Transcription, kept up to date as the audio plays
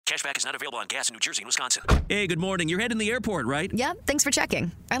Cashback is not available on gas in New Jersey and Wisconsin. Hey, good morning. You're heading to the airport, right? Yep, thanks for checking.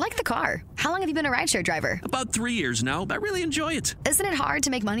 I like the car. How long have you been a rideshare driver? About 3 years now. I really enjoy it. Isn't it hard to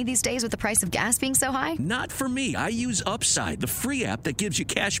make money these days with the price of gas being so high? Not for me. I use Upside, the free app that gives you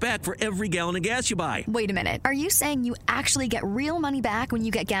cash back for every gallon of gas you buy. Wait a minute. Are you saying you actually get real money back when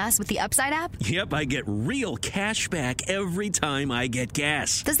you get gas with the Upside app? Yep, I get real cash back every time I get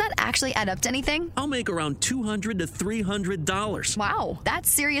gas. Does that actually add up to anything? I'll make around $200 to $300. Wow, that's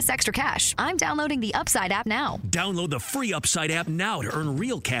serious extra cash. I'm downloading the Upside app now. Download the free Upside app now to earn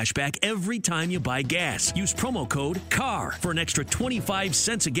real cash back every time you buy gas. Use promo code CAR for an extra 25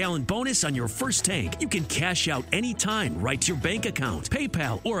 cents a gallon bonus on your first tank. You can cash out anytime right to your bank account,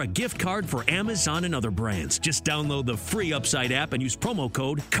 PayPal, or a gift card for Amazon and other brands. Just download the free Upside app and use promo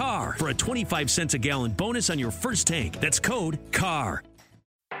code CAR for a 25 cents a gallon bonus on your first tank. That's code CAR.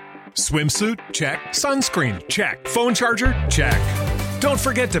 Swimsuit? Check. Sunscreen? Check. Phone charger? Check. Don't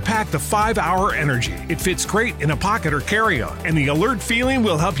forget to pack the 5-Hour Energy. It fits great in a pocket or carry-on, and the alert feeling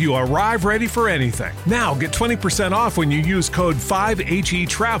will help you arrive ready for anything. Now get 20% off when you use code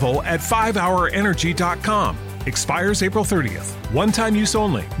 5HETRAVEL at 5hourenergy.com. Expires April 30th. One-time use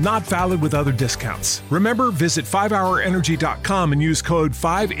only. Not valid with other discounts. Remember, visit 5hourenergy.com and use code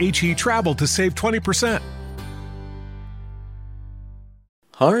 5HETRAVEL to save 20%.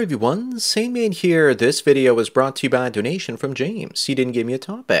 Hi everyone, Sane Man here. This video was brought to you by a donation from James. He didn't give me a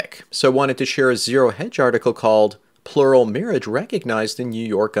topic, so I wanted to share a Zero Hedge article called Plural Marriage Recognized in New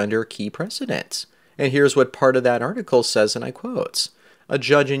York Under Key Precedent. And here's what part of that article says, and I quote, "A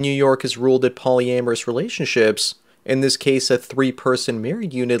judge in New York has ruled that polyamorous relationships, in this case a 3-person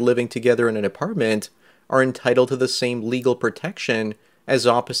married unit living together in an apartment, are entitled to the same legal protection as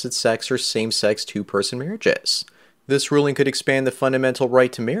opposite-sex or same-sex 2-person marriages. This ruling could expand the fundamental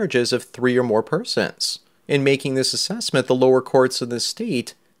right to marriages of 3 or more persons. In making this assessment, the lower courts of the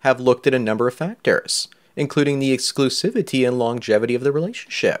state have looked at a number of factors, including the exclusivity and longevity of the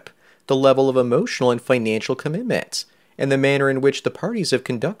relationship, the level of emotional and financial commitment, and the manner in which the parties have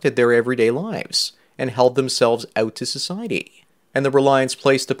conducted their everyday lives and held themselves out to society, and the reliance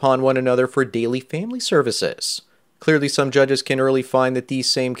placed upon one another for daily family services. Clearly, some judges can early find that these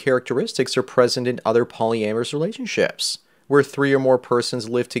same characteristics are present in other polyamorous relationships, where 3 or more persons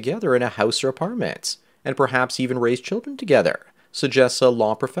live together in a house or apartment, and perhaps even raise children together, suggests a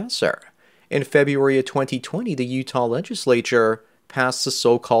law professor. In February of 2020, the Utah legislature passed the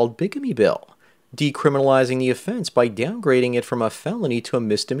so-called bigamy bill, decriminalizing the offense by downgrading it from a felony to a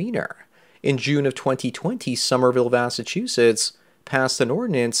misdemeanor. In June of 2020, Somerville, Massachusetts, passed an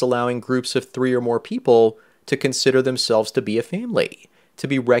ordinance allowing groups of 3 or more people to consider themselves to be a family, to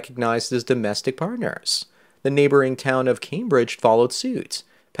be recognized as domestic partners. The neighboring town of Cambridge followed suit,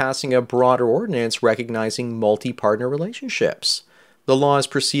 passing a broader ordinance recognizing multi-partner relationships. The law has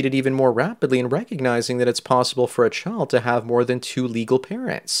proceeded even more rapidly in recognizing that it's possible for a child to have more than 2 legal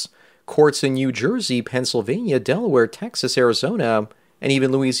parents. Courts in New Jersey, Pennsylvania, Delaware, Texas, Arizona, and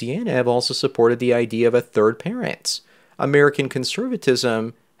even Louisiana have also supported the idea of a 3rd parent. American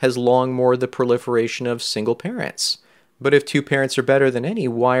conservatism has long moored the proliferation of single parents. But if 2 parents are better than any,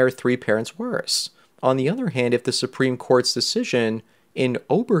 why are 3 parents worse? On the other hand, if the Supreme Court's decision in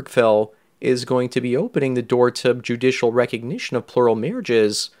Obergefell is going to be opening the door to judicial recognition of plural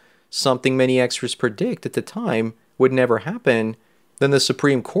marriages, something many experts predict at the time would never happen, then the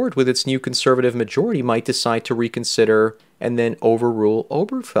Supreme Court with its new conservative majority might decide to reconsider and then overrule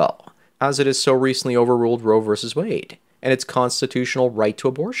Obergefell, as it has so recently overruled Roe v. Wade and its constitutional right to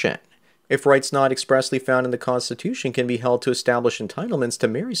abortion. If rights not expressly found in the Constitution can be held to establish entitlements to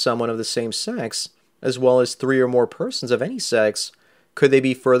marry someone of the same sex, as well as 3 or more persons of any sex, could they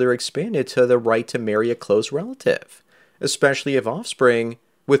be further expanded to the right to marry a close relative, especially if offspring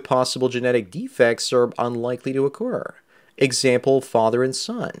with possible genetic defects are unlikely to occur? Example, father and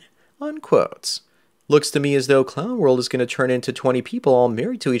son, unquote. Looks to me as though Clown World is going to turn into 20 people all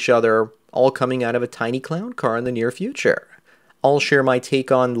married to each other, all coming out of a tiny clown car in the near future. I'll share my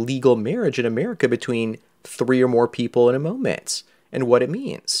take on legal marriage in America between 3 or more people in a moment, and what it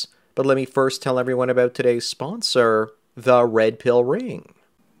means. But let me first tell everyone about today's sponsor, the Red Pill Ring.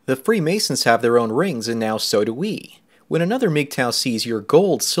 The Freemasons have their own rings, and now so do we. When another MGTOW sees your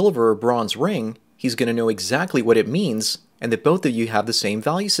gold, silver, or bronze ring, he's going to know exactly what it means, and that both of you have the same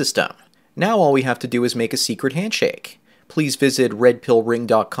value system. Now all we have to do is make a secret handshake. Please visit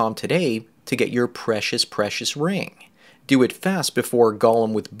redpillring.com today to get your precious, precious ring. Do it fast before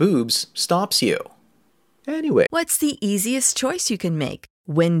Gollum with boobs stops you. Anyway. What's the easiest choice you can make?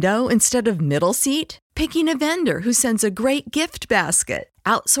 Window instead of middle seat? Picking a vendor who sends a great gift basket?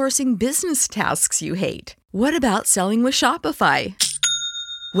 Outsourcing business tasks you hate? What about selling with Shopify?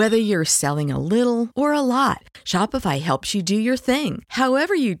 Whether you're selling a little or a lot, Shopify helps you do your thing,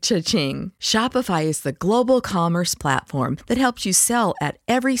 however you cha-ching. Shopify is the global commerce platform that helps you sell at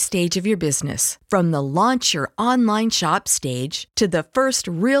every stage of your business. From the launch your online shop stage to the first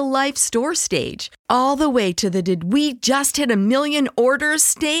real-life store stage, all the way to the did we just hit a million orders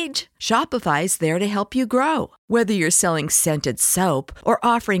stage. Shopify's there to help you grow. Whether you're selling scented soap or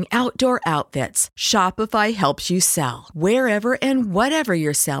offering outdoor outfits, Shopify helps you sell. Wherever and whatever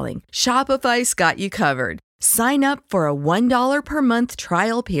you're selling, Shopify's got you covered. Sign up for a $1 per month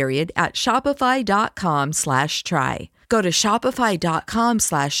trial period at shopify.com/try. Go to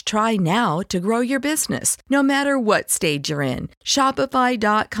shopify.com/try now to grow your business, no matter what stage you're in.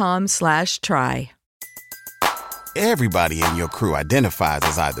 Shopify.com/try. Everybody in your crew identifies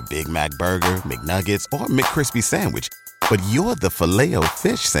as either Big Mac Burger, McNuggets, or McCrispy Sandwich. But you're the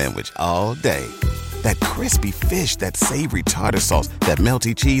Filet-O-Fish Sandwich all day. That crispy fish, that savory tartar sauce, that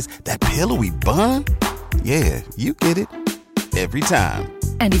melty cheese, that pillowy bun. Yeah, you get it. Every time.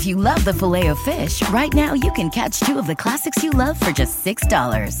 And if you love the Filet-O-Fish, right now you can catch two of the classics you love for just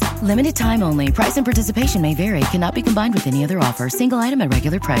 $6. Limited time only. Price and participation may vary. Cannot be combined with any other offer. Single item at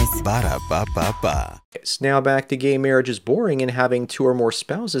regular price. Ba-da-ba-ba-ba. Now back to gay marriage is boring and having 2 or more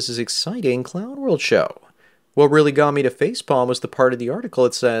spouses is exciting Clown World show. What really got me to facepalm was the part of the article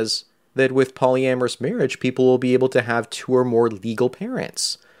that says that with polyamorous marriage, people will be able to have 2 or more legal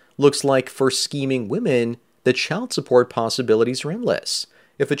parents. Looks like for scheming women, the child support possibilities are endless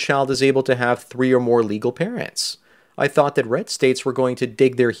if a child is able to have 3 or more legal parents. I thought that red states were going to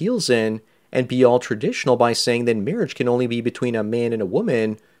dig their heels in and be all traditional by saying that marriage can only be between a man and a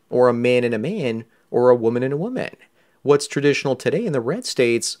woman, or a man and a man, or a woman and a woman. What's traditional today in the red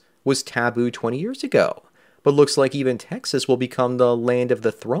states was taboo 20 years ago. But looks like even Texas will become the land of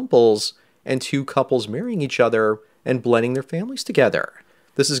the thrumples and 2 couples marrying each other and blending their families together.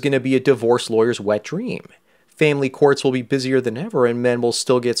 This is going to be a divorce lawyer's wet dream. Family courts will be busier than ever and men will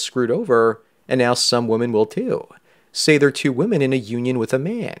still get screwed over, and now some women will too. Say they're 2 women in a union with a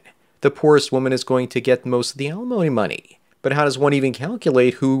man. The poorest woman is going to get most of the alimony money. But how does one even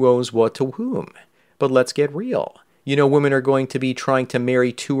calculate who owes what to whom? But let's get real. You know, women are going to be trying to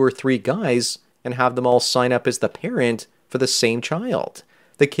marry 2 or 3 guys and have them all sign up as the parent for the same child.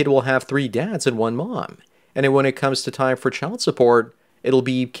 The kid will have 3 dads and 1 mom. And then when it comes to time for child support, it'll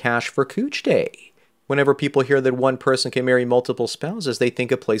be cash for cooch day. Whenever people hear that one person can marry multiple spouses, they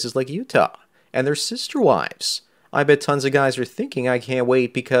think of places like Utah and their sister wives. I bet tons of guys are thinking, I can't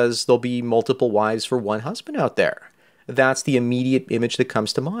wait because there'll be multiple wives for one husband out there. That's the immediate image that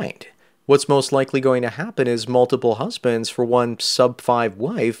comes to mind. What's most likely going to happen is multiple husbands for one sub-5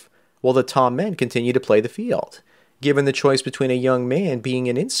 wife, while the top men continue to play the field. Given the choice between a young man being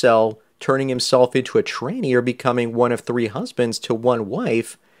an incel, turning himself into a tranny, or becoming one of 3 husbands to one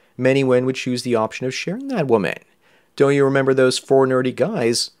wife, many men would choose the option of sharing that woman. Don't you remember those 4 nerdy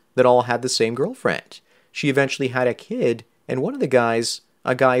guys that all had the same girlfriend? She eventually had a kid, and one of the guys,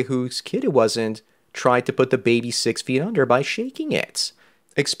 a guy whose kid it wasn't, tried to put the baby 6 feet under by shaking it.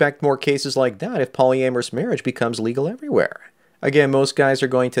 Expect more cases like that if polyamorous marriage becomes legal everywhere. Again, most guys are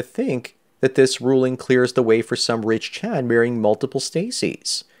going to think that this ruling clears the way for some rich Chad marrying multiple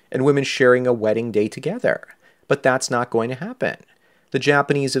Stacys, and women sharing a wedding day together. But that's not going to happen. The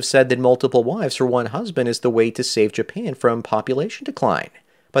Japanese have said that multiple wives for one husband is the way to save Japan from population decline.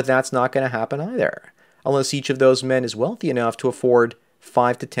 But that's not going to happen either, unless each of those men is wealthy enough to afford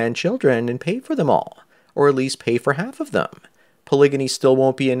 5 to 10 children and pay for them all, or at least pay for half of them. Polygamy still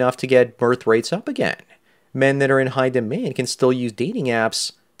won't be enough to get birth rates up again. Men that are in high demand can still use dating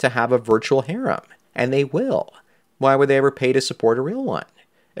apps to have a virtual harem, and they will. Why would they ever pay to support a real one?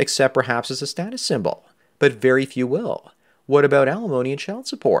 Except perhaps as a status symbol. But very few will. What about alimony and child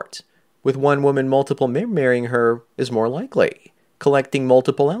support? With one woman, multiple men marrying her is more likely. Collecting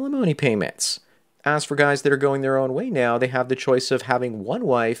multiple alimony payments. As for guys that are going their own way now, they have the choice of having one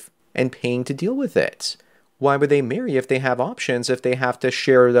wife and paying to deal with it. Why would they marry if they have options if they have to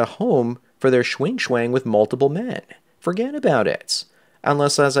share the home for their swing with multiple men? Forget about it.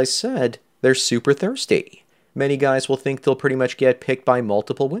 Unless, as I said, they're super thirsty. Many guys will think they'll pretty much get picked by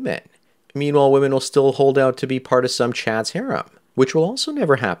multiple women. Meanwhile, women will still hold out to be part of some Chad's harem, which will also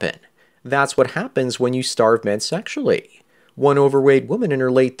never happen. That's what happens when you starve men sexually. One overweight woman in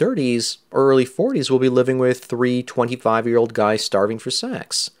her late 30s or early 40s will be living with 3 25-year-old guys starving for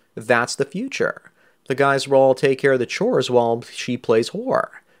sex. That's the future. The guys will all take care of the chores while she plays whore.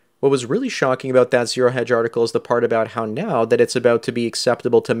 What was really shocking about that Zero Hedge article is the part about how now that it's about to be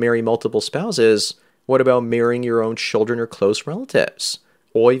acceptable to marry multiple spouses, what about marrying your own children or close relatives?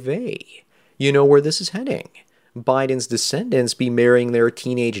 Oy vey. You know where this is heading. Biden's descendants be marrying their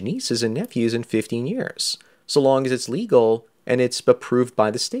teenage nieces and nephews in 15 years, so long as it's legal and it's approved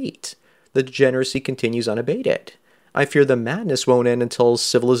by the state. The degeneracy continues unabated. I fear the madness won't end until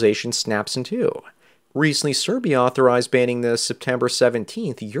civilization snaps in two. Recently, Serbia authorized banning the September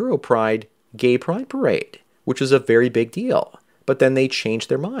 17th Europride gay pride parade, which was a very big deal, but then they changed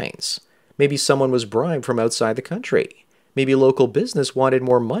their minds. Maybe someone was bribed from outside the country. Maybe local business wanted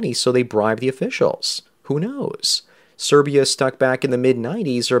more money, so they bribed the officials. Who knows? Serbia, stuck back in the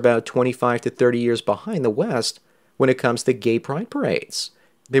mid-90s, are about 25 to 30 years behind the West when it comes to gay pride parades.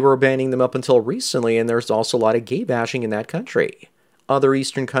 They were banning them up until recently, and there's also a lot of gay bashing in that country. Other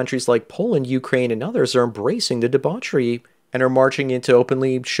Eastern countries like Poland, Ukraine, and others are embracing the debauchery and are marching into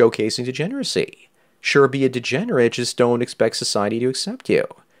openly showcasing degeneracy. Sure, be a degenerate, just don't expect society to accept you.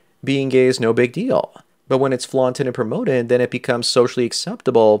 Being gay is no big deal, but when it's flaunted and promoted, then it becomes socially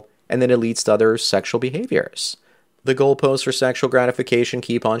acceptable, and then it leads to other sexual behaviors. The goalposts for sexual gratification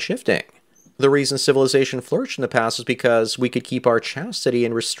keep on shifting. The reason civilization flourished in the past was because we could keep our chastity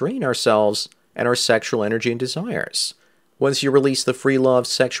and restrain ourselves and our sexual energy and desires. Once you release the free love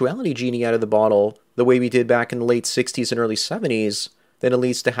sexuality genie out of the bottle, the way we did back in the late 60s and early 70s, then it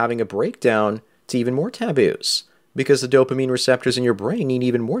leads to having a breakdown to even more taboos, because the dopamine receptors in your brain need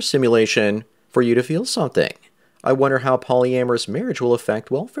even more stimulation for you to feel something. I wonder how polyamorous marriage will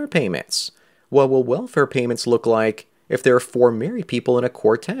affect welfare payments. What will welfare payments look like if there are 4 married people in a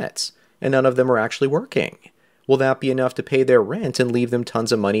quartet, and none of them are actually working? Will that be enough to pay their rent and leave them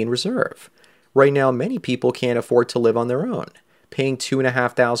tons of money in reserve? Right now, many people can't afford to live on their own, paying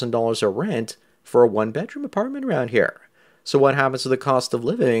 $2,500 of rent for a 1-bedroom apartment around here. So what happens to the cost of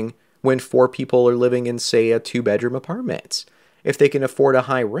living when 4 people are living in, say, a 2-bedroom apartment? If they can afford a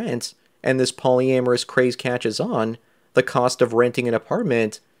high rent, and this polyamorous craze catches on, the cost of renting an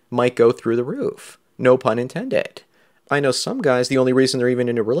apartment might go through the roof. No pun intended. I know some guys, the only reason they're even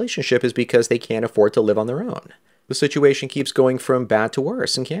in a relationship is because they can't afford to live on their own. The situation keeps going from bad to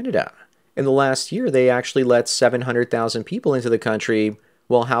worse in Canada. In the last year, they actually let 700,000 people into the country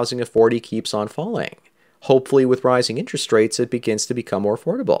while housing authority keeps on falling. Hopefully, with rising interest rates, it begins to become more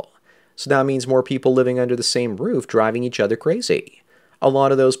affordable. So that means more people living under the same roof driving each other crazy. A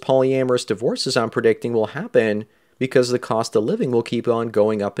lot of those polyamorous divorces I'm predicting will happen because the cost of living will keep on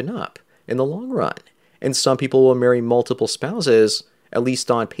going up and up in the long run. And some people will marry multiple spouses, at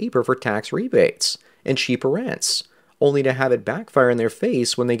least on paper, for tax rebates and cheaper rents, only to have it backfire in their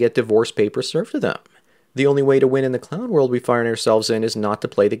face when they get divorce papers served to them. The only way to win in the clown world we find ourselves in is not to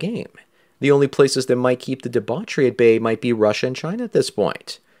play the game. The only places that might keep the debauchery at bay might be Russia and China at this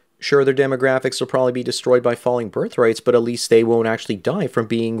point. Sure, their demographics will probably be destroyed by falling birth rates, but at least they won't actually die from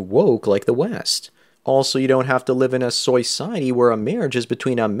being woke like the West. Also, you don't have to live in a soy society where a marriage is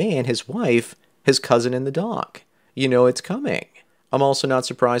between a man, his wife, his cousin, and the dog. You know it's coming. I'm also not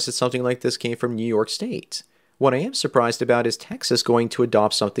surprised that something like this came from New York State. What I am surprised about is Texas going to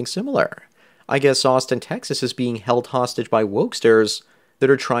adopt something similar. I guess Austin, Texas is being held hostage by wokesters that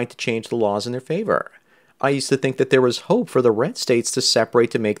are trying to change the laws in their favor. I used to think that there was hope for the red states to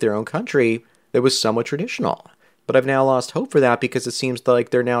separate to make their own country that was somewhat traditional. But I've now lost hope for that because it seems like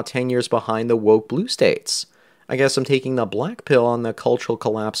they're now 10 years behind the woke blue states. I guess I'm taking the black pill on the cultural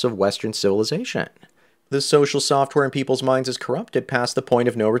collapse of Western civilization. The social software in people's minds is corrupted past the point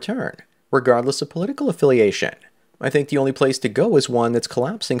of no return, regardless of political affiliation. I think the only place to go is one that's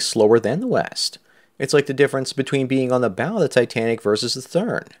collapsing slower than the West. It's like the difference between being on the bow of the Titanic versus the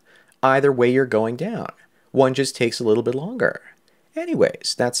stern. Either way, you're going down. One just takes a little bit longer.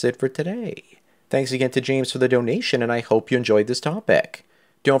 Anyways, that's it for today. Thanks again to James for the donation, and I hope you enjoyed this topic.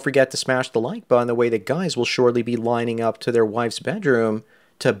 Don't forget to smash the like button the way that guys will surely be lining up to their wife's bedroom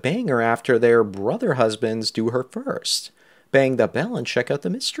to bang her after their brother husbands do her first. Bang the bell and check out the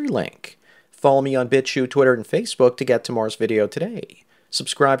mystery link. Follow me on BitChute, Twitter, and Facebook to get tomorrow's video today.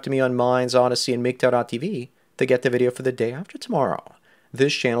 Subscribe to me on Minds, Odyssey, and MGTOW.tv to get the video for the day after tomorrow.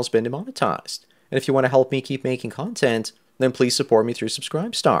 This channel's been demonetized. And if you want to help me keep making content, then please support me through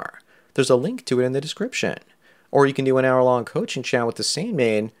Subscribestar. There's a link to it in the description. Or you can do an hour-long coaching chat with the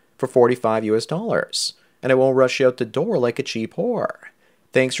Sandman for $45 US, and I won't rush you out the door like a cheap whore.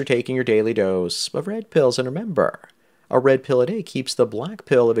 Thanks for taking your daily dose of red pills, and remember, a red pill a day keeps the black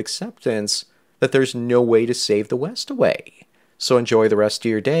pill of acceptance that there's no way to save the West away. So enjoy the rest of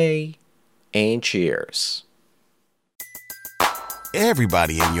your day, and cheers.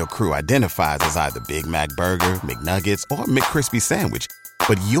 Everybody in your crew identifies as either Big Mac Burger, McNuggets, or McCrispy Sandwich.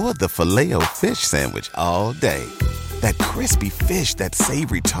 But you're the Filet-O-Fish Sandwich all day. That crispy fish, that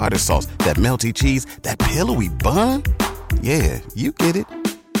savory tartar sauce, that melty cheese, that pillowy bun. Yeah, you get it.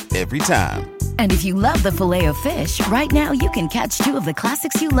 Every time. And if you love the Filet-O-Fish, right now you can catch 2 of the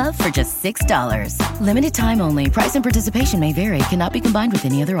classics you love for just $6. Limited time only. Price and participation may vary. Cannot be combined with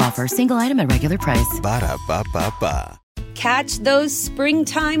any other offer. Single item at regular price. Ba-da-ba-ba-ba. Catch those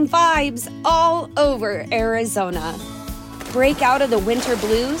springtime vibes all over Arizona. Break out of the winter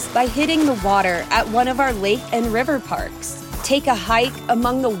blues by hitting the water at one of our lake and river parks. Take a hike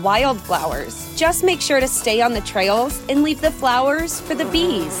among the wildflowers. Just make sure to stay on the trails and leave the flowers for the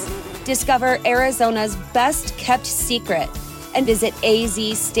bees. Discover Arizona's best kept secret and visit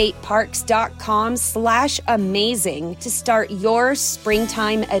azstateparks.com/amazing to start your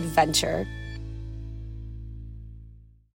springtime adventure.